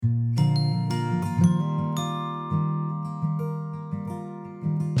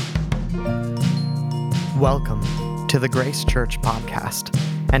Welcome to the Grace Church podcast,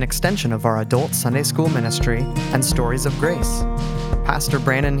 an extension of our adult Sunday school ministry and stories of grace. Pastor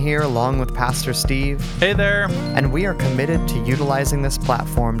Brandon here along with Pastor Steve. Hey there. And we are committed to utilizing this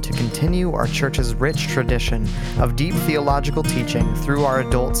platform to continue our church's rich tradition of deep theological teaching through our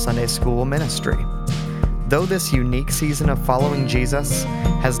adult Sunday school ministry. Though this unique season of following Jesus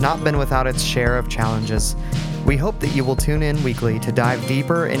has not been without its share of challenges, we hope that you will tune in weekly to dive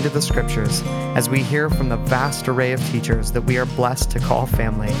deeper into the scriptures as we hear from the vast array of teachers that we are blessed to call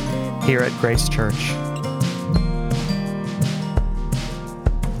family here at Grace Church.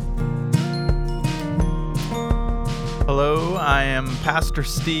 Hello, I am Pastor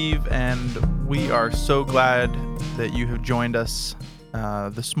Steve, and we are so glad that you have joined us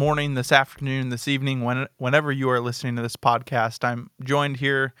this morning, this afternoon, this evening, whenever you are listening to this podcast. I'm joined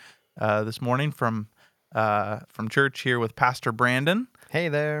here this morning from church here with Pastor Brandon. Hey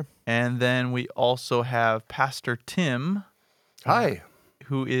there. And then we also have Pastor Tim. Hi.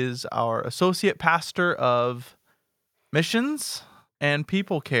 Who is our associate pastor of missions and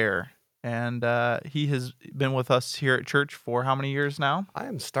people care. And he has been with us here at church for how many years now? I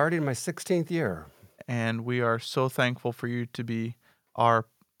am starting my 16th year. And we are so thankful for you to be our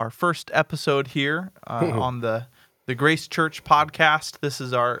first episode here on the Grace Church podcast. This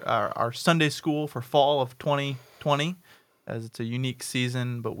is our Sunday school for fall of 2020, as it's a unique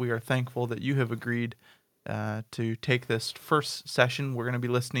season, but we are thankful that you have agreed to take this first session. We're going to be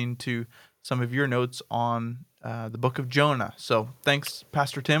listening to some of your notes on the book of Jonah. So thanks,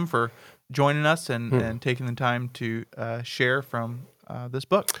 Pastor Tim, for joining us and taking the time to share from this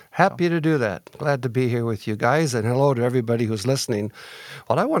book. Happy to do that. Glad to be here with you guys, and hello to everybody who's listening.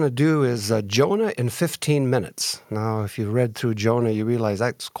 What I want to do is Jonah in 15 minutes. Now, if you read through Jonah, you realize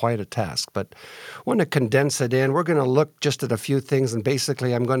that's quite a task, but I want to condense it in. We're going to look just at a few things, and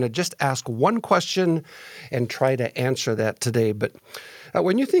basically I'm going to just ask one question and try to answer that today. But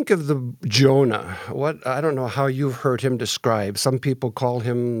when you think of the Jonah, I don't know how you've heard him described. Some people call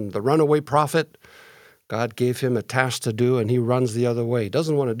him the runaway prophet. God gave him a task to do, and he runs the other way. He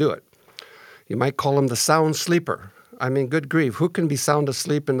doesn't want to do it. You might call him the sound sleeper. I mean, good grief, who can be sound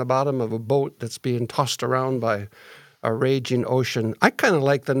asleep in the bottom of a boat that's being tossed around by a raging ocean? I kind of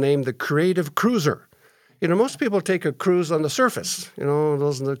like the name the creative cruiser. You know, most people take a cruise on the surface. You know,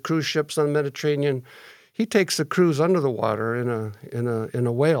 those are the cruise ships on the Mediterranean. He takes a cruise under the water in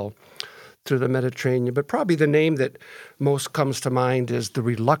a whale through the Mediterranean, but probably the name that most comes to mind is the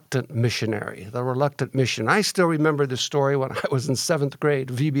reluctant missionary, the reluctant mission. I still remember this story when I was in 7th grade,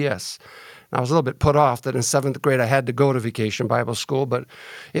 VBS. And I was a little bit put off that in 7th grade I had to go to Vacation Bible School, but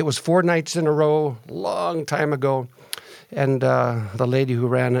it was 4 nights in a row, long time ago. And the lady who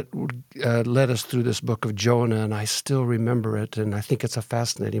ran it led us through this book of Jonah, and I still remember it, and I think it's a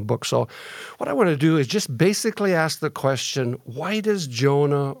fascinating book. So what I want to do is just basically ask the question, why does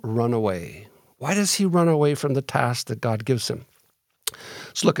Jonah run away? Why does he run away from the task that God gives him?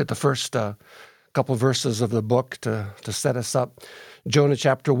 Let's look at the first couple verses of the book to set us up. Jonah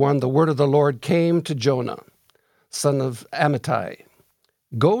chapter 1, the word of the Lord came to Jonah, son of Amittai.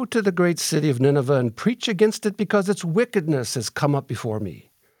 Go to the great city of Nineveh and preach against it because its wickedness has come up before me.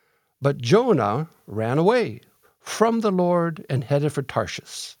 But Jonah ran away from the Lord and headed for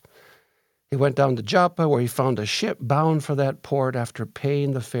Tarshish. He went down to Joppa, where he found a ship bound for that port. After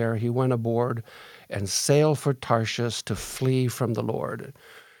paying the fare, he went aboard and sailed for Tarshish to flee from the Lord.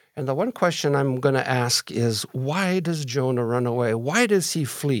 And the one question I'm going to ask is, why does Jonah run away? Why does he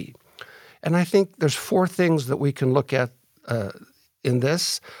flee? And I think there's 4 things that we can look at in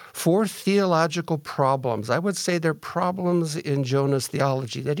this, 4 theological problems. I would say they're problems in Jonah's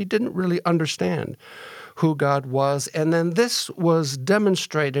theology, that he didn't really understand who God was. And then this was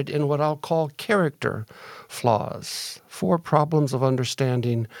demonstrated in what I'll call character flaws. 4 problems of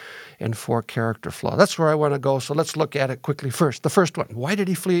understanding and 4 character flaws. That's where I want to go, so let's look at it quickly first. The first one, why did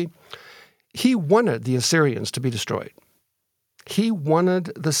he flee? He wanted the Assyrians to be destroyed. He wanted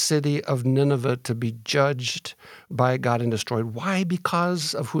the city of Nineveh to be judged by God and destroyed. Why?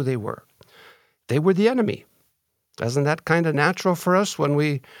 Because of who they were. They were the enemy. Isn't that kind of natural for us when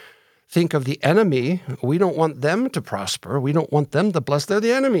we think of the enemy? We don't want them to prosper. We don't want them to bless. They're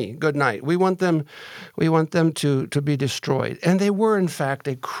the enemy. Good night. We want them to be destroyed. And they were, in fact,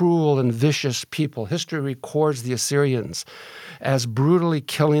 a cruel and vicious people. History records the Assyrians as brutally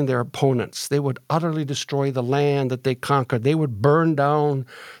killing their opponents. They would utterly destroy the land that they conquered. They would burn down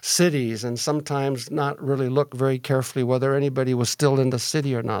cities and sometimes not really look very carefully whether anybody was still in the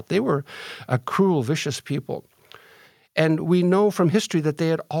city or not. They were a cruel, vicious people. And we know from history that they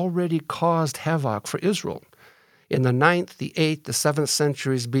had already caused havoc for Israel. In the 9th, the 8th, the 7th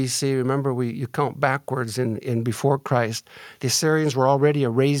centuries BC, remember you count backwards in before Christ, the Assyrians were already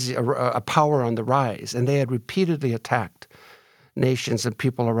a power on the rise, and they had repeatedly attacked nations and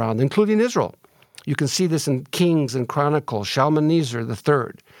people around, including Israel. You can see this in Kings and Chronicles. Shalmaneser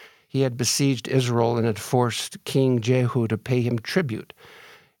III, he had besieged Israel and had forced King Jehu to pay him tribute.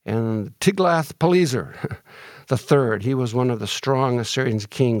 And Tiglath-Pileser III, he was one of the strong Assyrian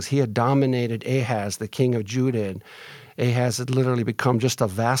kings. He had dominated Ahaz, the king of Judah, and Ahaz had literally become just a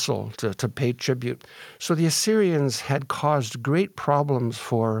vassal to pay tribute. So the Assyrians had caused great problems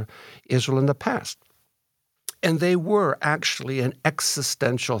for Israel in the past. And they were actually an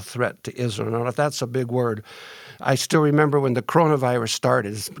existential threat to Israel. Now, if that's a big word, I still remember when the coronavirus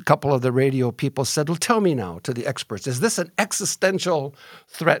started, a couple of the radio people said, well, tell me now, to the experts, is this an existential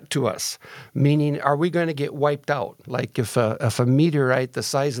threat to us? Meaning, are we going to get wiped out? Like if a meteorite the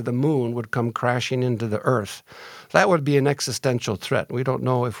size of the moon would come crashing into the earth, that would be an existential threat. We don't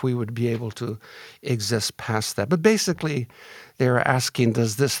know if we would be able to exist past that. But basically, they are asking,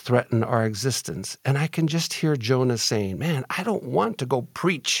 does this threaten our existence? And I can just hear Jonah saying, man, I don't want to go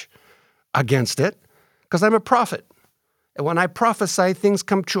preach against it because I'm a prophet. And when I prophesy, things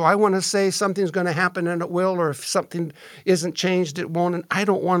come true. I want to say something's going to happen and it will, or if something isn't changed, it won't. And I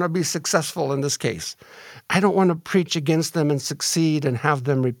don't want to be successful in this case. I don't want to preach against them and succeed and have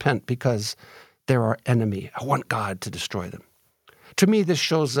them repent because they're our enemy. I want God to destroy them. To me, this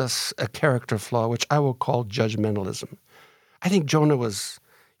shows us a character flaw, which I will call judgmentalism. I think Jonah was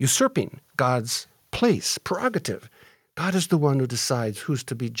usurping God's place, prerogative. God is the one who decides who's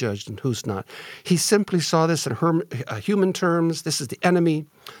to be judged and who's not. He simply saw this in human terms. This is the enemy.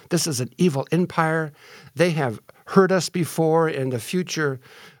 This is an evil empire. They have hurt us before, and the future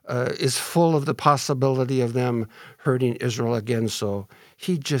is full of the possibility of them hurting Israel again. So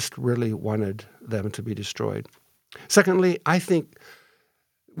he just really wanted them to be destroyed. Secondly, I think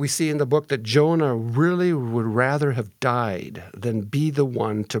we see in the book that Jonah really would rather have died than be the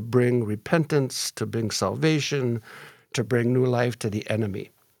one to bring repentance, to bring salvation, to bring new life to the enemy.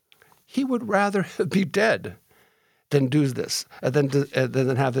 He would rather be dead than do this,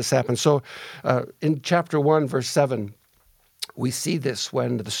 than have this happen. So in chapter 1, verse 7, we see this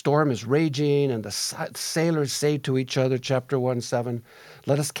when the storm is raging and the sailors say to each other, chapter 1:7,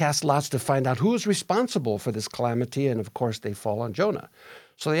 let us cast lots to find out who is responsible for this calamity. And of course, they fall on Jonah.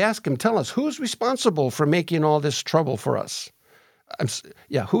 So they ask him, tell us, who's responsible for making all this trouble for us?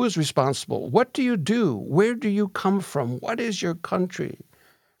 Who is responsible? What do you do? Where do you come from? What is your country?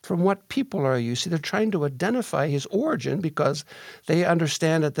 From what people are you? See, they're trying to identify his origin because they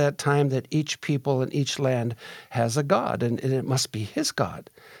understand at that time that each people in each land has a God, and it must be his God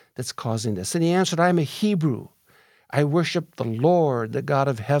that's causing this. And he answered, I'm a Hebrew. I worship the Lord, the God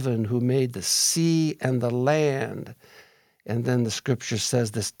of heaven, who made the sea and the land. And then the scripture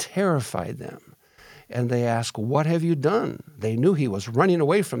says this terrified them. And they ask, what have you done? They knew he was running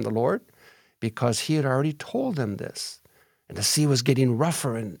away from the Lord because he had already told them this. And the sea was getting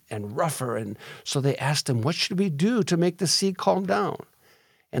rougher and rougher. And so they asked him, what should we do to make the sea calm down?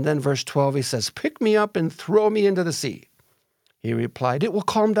 And then verse 12, he says, pick me up and throw me into the sea. He replied, it will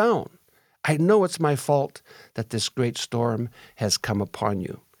calm down. I know it's my fault that this great storm has come upon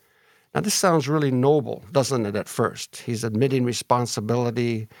you. Now, this sounds really noble, doesn't it, at first? He's admitting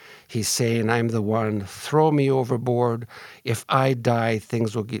responsibility. He's saying, I'm the one. Throw me overboard. If I die,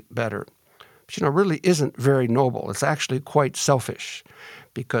 things will get better. But, it really isn't very noble. It's actually quite selfish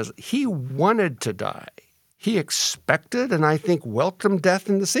because he wanted to die. He expected and I think welcomed death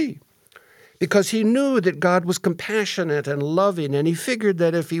in the sea because he knew that God was compassionate and loving, and he figured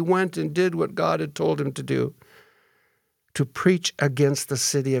that if he went and did what God had told him to do, to preach against the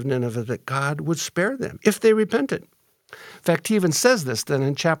city of Nineveh, that God would spare them if they repented. In fact, he even says this then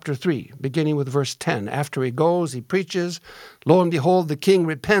in chapter 3, beginning with verse 10. After he goes, he preaches. Lo and behold, the king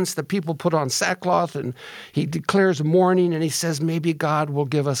repents. The people put on sackcloth, and he declares mourning, and he says, maybe God will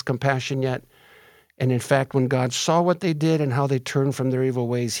give us compassion yet. And in fact, when God saw what they did and how they turned from their evil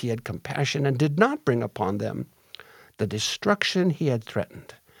ways, he had compassion and did not bring upon them the destruction he had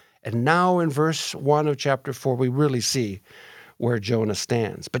threatened. And now in verse 1 of chapter 4, we really see where Jonah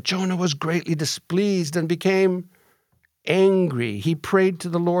stands. But Jonah was greatly displeased and became angry. He prayed to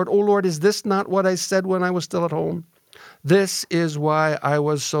the Lord, O Lord, is this not what I said when I was still at home? This is why I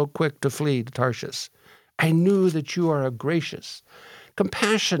was so quick to flee to Tarshish. I knew that you are a gracious,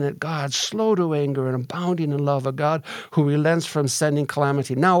 compassionate God, slow to anger and abounding in love, a God who relents from sending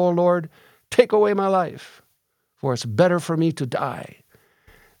calamity. Now, O Lord, take away my life, for it's better for me to die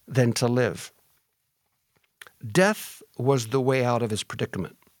than to live. Death was the way out of his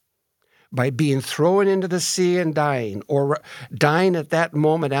predicament. by being thrown into the sea and dying, or dying at that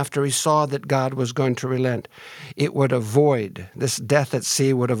moment after he saw that God was going to relent, this death at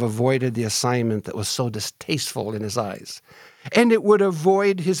sea would have avoided the assignment that was so distasteful in his eyes. And it would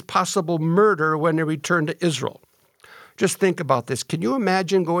avoid his possible murder when he returned to Israel. Just think about this. Can you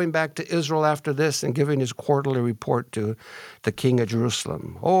imagine going back to Israel after this and giving his quarterly report to the king of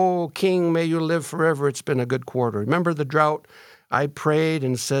Jerusalem? "Oh, king, may you live forever. It's been a good quarter. Remember the drought? I prayed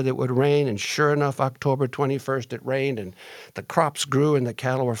and said it would rain, and sure enough, October 21st, it rained, and the crops grew and the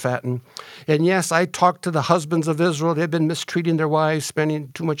cattle were fattened. And yes, I talked to the husbands of Israel. They've been mistreating their wives, spending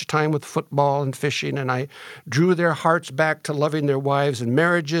too much time with football and fishing, and I drew their hearts back to loving their wives, and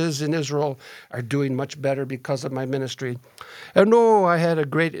marriages in Israel are doing much better because of my ministry. And oh, I had a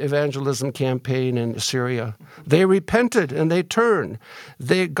great evangelism campaign in Syria. They repented and they turned.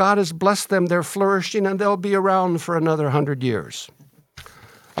 God has blessed them. They're flourishing, and they'll be around for another 100 years.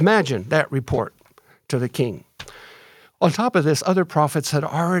 Imagine that report to the king. On top of this, other prophets had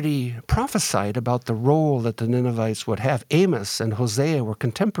already prophesied about the role that the Ninevites would have. Amos and Hosea were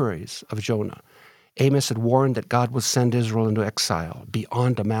contemporaries of Jonah. Amos had warned that God would send Israel into exile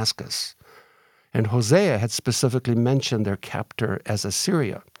beyond Damascus. And Hosea had specifically mentioned their captor as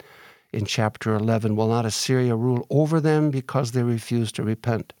Assyria. In chapter 11, will not Assyria rule over them because they refuse to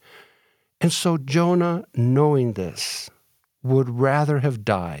repent? And so Jonah, knowing this, would rather have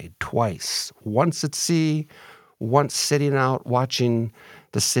died twice, once at sea, once sitting out watching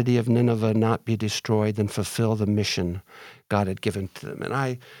the city of Nineveh not be destroyed, than fulfill the mission God had given to them. And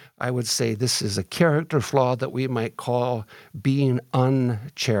I would say this is a character flaw that we might call being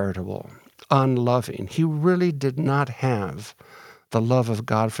uncharitable, unloving. He really did not have the love of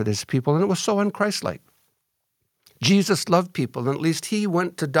God for this people, and it was so unchristlike. Jesus loved people, and at least he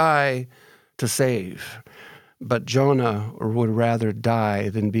went to die to save. But Jonah would rather die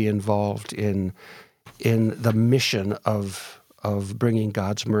than be involved in the mission of bringing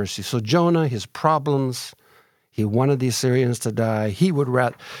God's mercy. So Jonah, his problems, he wanted the Assyrians to die. He would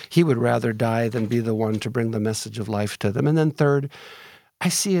rather die than be the one to bring the message of life to them. And then third, I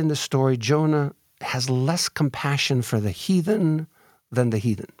see in this story, Jonah has less compassion for the heathen than the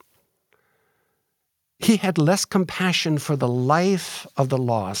heathen. He had less compassion for the life of the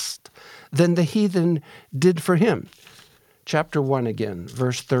lost than the heathen did for him. Chapter 1 again,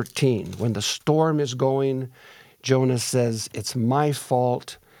 verse 13. When the storm is going, Jonah says, "It's my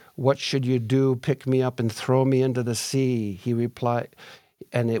fault. What should you do? Pick me up and throw me into the sea." He replied,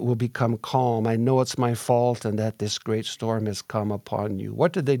 "And it will become calm. I know it's my fault and that this great storm has come upon you."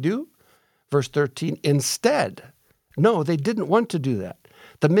 What did they do? Verse 13, instead, no, they didn't want to do that.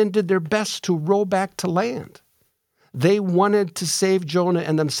 The men did their best to row back to land. They wanted to save Jonah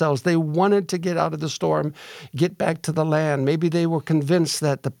and themselves. They wanted to get out of the storm, get back to the land. Maybe they were convinced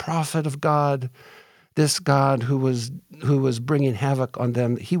that the prophet of God, this God who was bringing havoc on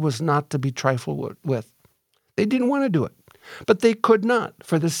them, he was not to be trifled with. They didn't want to do it, but they could not,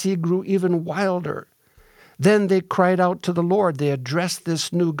 for the sea grew even wilder. Then they cried out to the Lord. They addressed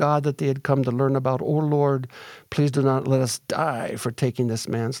this new God that they had come to learn about. "O Lord, please do not let us die for taking this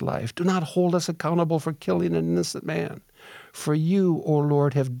man's life. Do not hold us accountable for killing an innocent man. For you, O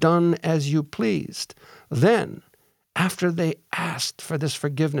Lord, have done as you pleased." Then, after they asked for this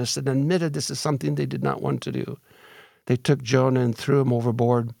forgiveness and admitted this is something they did not want to do, they took Jonah and threw him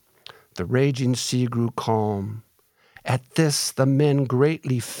overboard. The raging sea grew calm. At this, the men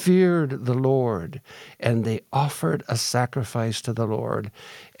greatly feared the Lord, and they offered a sacrifice to the Lord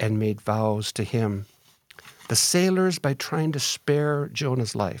and made vows to him. The sailors, by trying to spare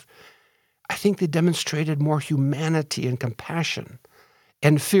Jonah's life, I think they demonstrated more humanity and compassion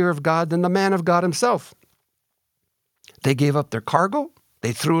and fear of God than the man of God himself. They gave up their cargo.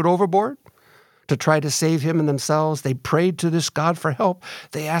 They threw it overboard to try to save him and themselves. They prayed to this God for help.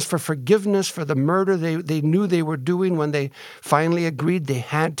 They asked for forgiveness for the murder they knew they were doing. When they finally agreed, they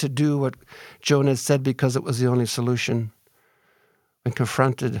had to do what Jonah said because it was the only solution. When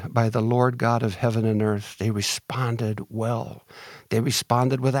confronted by the Lord God of heaven and earth, they responded well. They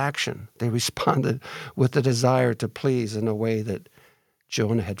responded with action. They responded with the desire to please in a way that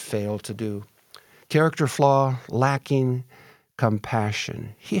Jonah had failed to do. Character flaw, lacking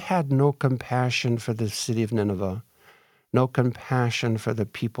compassion. He had no compassion for the city of Nineveh, no compassion for the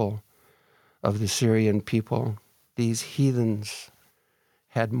people of the Syrian people. These heathens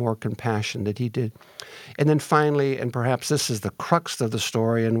had more compassion than he did. And then finally, and perhaps this is the crux of the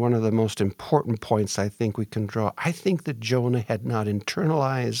story and one of the most important points I think we can draw, I think that Jonah had not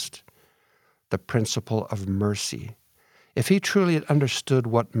internalized the principle of mercy. If he truly had understood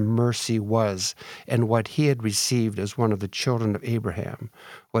what mercy was and what he had received as one of the children of Abraham,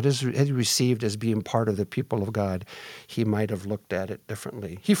 what he had received as being part of the people of God, he might have looked at it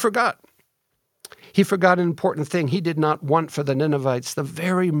differently. He forgot. He forgot an important thing. He did not want for the Ninevites the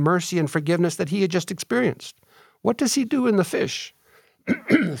very mercy and forgiveness that he had just experienced. What does he do in the fish?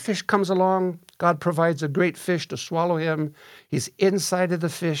 The fish comes along. God provides a great fish to swallow him. He's inside of the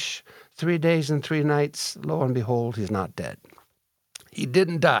fish 3 days and 3 nights. Lo and behold, he's not dead. He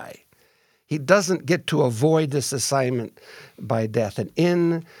didn't die. He doesn't get to avoid this assignment by death. And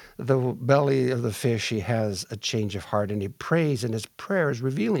in the belly of the fish, he has a change of heart, and he prays, and his prayer is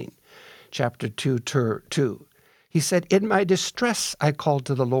revealing. Chapter 2. He said, "In my distress I called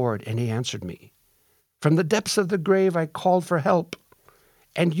to the Lord, and he answered me. From the depths of the grave I called for help,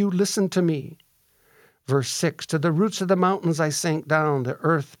 and you listened to me." Verse 6, "To the roots of the mountains I sank down, the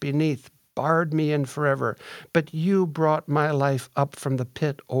earth beneath barred me in forever. But you brought my life up from the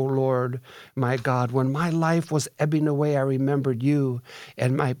pit, O Lord, my God. When my life was ebbing away, I remembered you,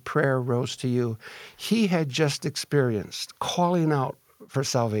 and my prayer rose to you." He had just experienced calling out for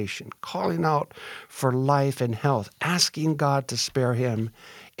salvation, calling out for life and health, asking God to spare him.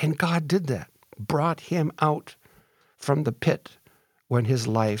 And God did that, brought him out from the pit when his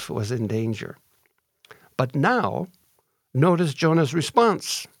life was in danger. But now, notice Jonah's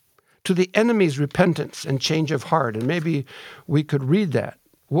response to the enemy's repentance and change of heart. And maybe we could read that.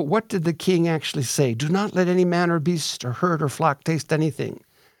 What did the king actually say? "Do not let any man or beast or herd or flock taste anything,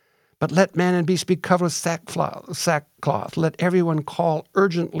 but let man and beast be covered with sackcloth. Let everyone call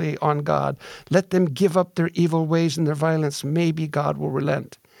urgently on God. Let them give up their evil ways and their violence. Maybe God will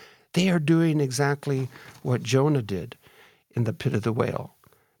relent." They are doing exactly what Jonah did in the pit of the whale.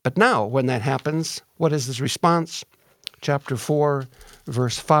 But now, when that happens, what is his response? Chapter 4,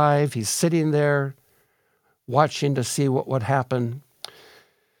 verse 5, he's sitting there watching to see what would happen.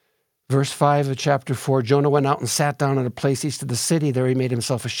 Verse 5 of chapter 4, Jonah went out and sat down in a place east of the city. There he made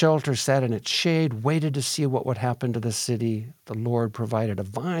himself a shelter, sat in its shade, waited to see what would happen to the city. The Lord provided a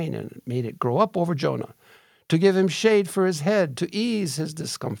vine and made it grow up over Jonah to give him shade for his head, to ease his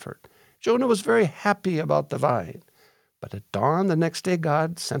discomfort. Jonah was very happy about the vine. But at dawn the next day,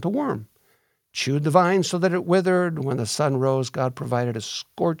 God sent a worm, chewed the vine so that it withered. When the sun rose, God provided a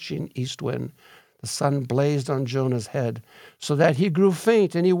scorching east wind. The sun blazed on Jonah's head so that he grew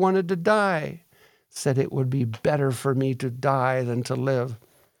faint and he wanted to die. Said, "It would be better for me to die than to live."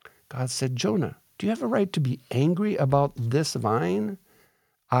 God said, "Jonah, do you have a right to be angry about this vine?"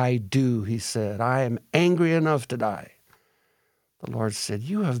 "I do," he said. "I am angry enough to die." The Lord said,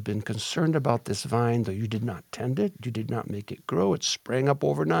 "You have been concerned about this vine, though you did not tend it. You did not make it grow. It sprang up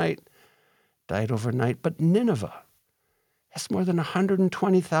overnight, died overnight. But Nineveh has more than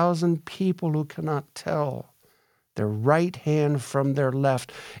 120,000 people who cannot tell their right hand from their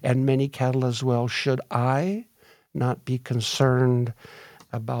left, and many cattle as well. Should I not be concerned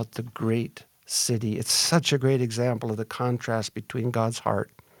about the great city?" It's such a great example of the contrast between God's heart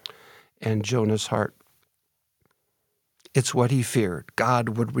and Jonah's heart. It's what he feared.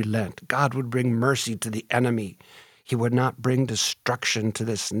 God would relent. God would bring mercy to the enemy. He would not bring destruction to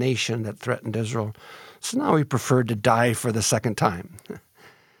this nation that threatened Israel. So now he preferred to die for the second time.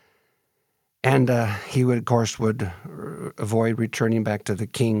 And he would, of course, avoid returning back to the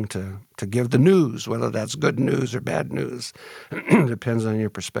king to give the news, whether that's good news or bad news. Depends on your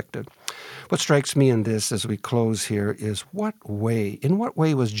perspective. What strikes me in this as we close here is in what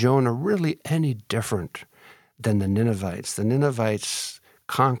way was Jonah really any different than the Ninevites? The Ninevites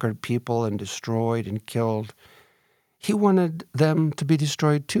conquered people and destroyed and killed. He wanted them to be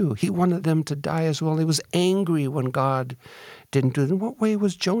destroyed too. He wanted them to die as well. He was angry when God didn't do it. In what way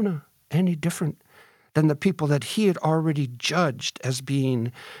was Jonah any different than the people that he had already judged as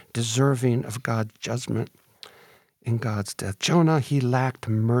being deserving of God's judgment and God's death? Jonah, he lacked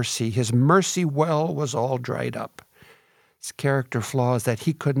mercy. His mercy well was all dried up. His character flaw is that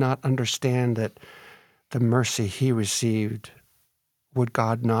he could not understand that the mercy he received, would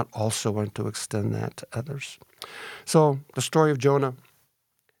God not also want to extend that to others? So the story of Jonah,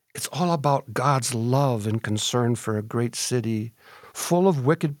 it's all about God's love and concern for a great city full of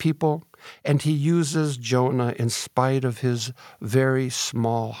wicked people, and he uses Jonah in spite of his very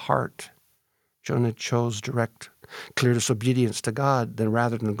small heart. Jonah chose direct, clear disobedience to God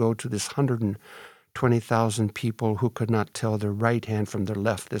rather than go to this 120,000 people who could not tell their right hand from their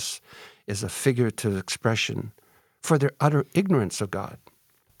left. This is a figurative expression for their utter ignorance of God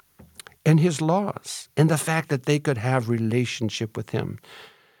and his laws and the fact that they could have relationship with him.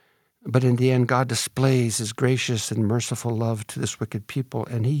 But in the end, God displays his gracious and merciful love to this wicked people,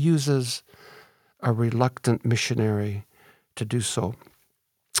 and he uses a reluctant missionary to do so.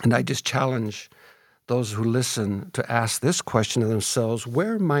 And I just challenge those who listen to ask this question of themselves: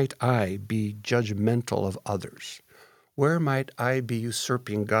 where might I be judgmental of others? Where might I be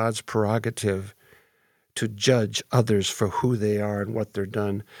usurping God's prerogative to judge others for who they are and what they're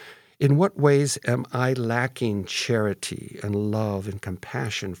done? In what ways am I lacking charity and love and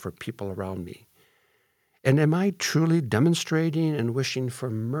compassion for people around me? And am I truly demonstrating and wishing for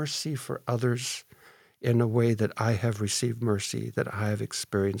mercy for others in a way that I have received mercy, that I have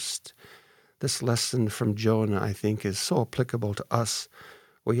experienced? This lesson from Jonah, I think, is so applicable to us.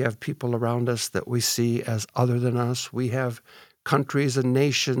 We have people around us that we see as other than us. We have countries and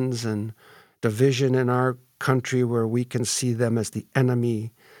nations and division in our country where we can see them as the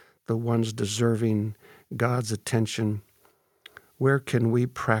enemy, the ones deserving God's attention. Where can we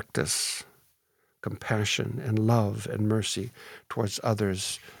practice compassion and love and mercy towards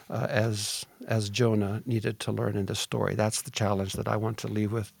others as Jonah needed to learn in this story? That's the challenge that I want to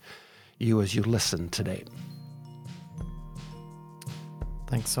leave with you as you listen today.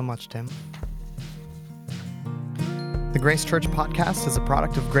 Thanks so much, Tim. The Grace Church podcast is a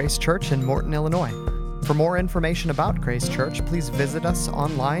product of Grace Church in Morton, Illinois. For more information about Grace Church, please visit us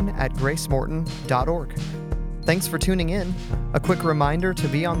online at gracemorton.org. Thanks for tuning in. A quick reminder to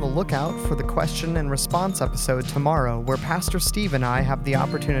be on the lookout for the question and response episode tomorrow, where Pastor Steve and I have the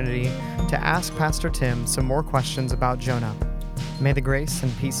opportunity to ask Pastor Tim some more questions about Jonah. May the grace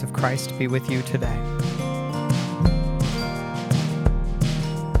and peace of Christ be with you today.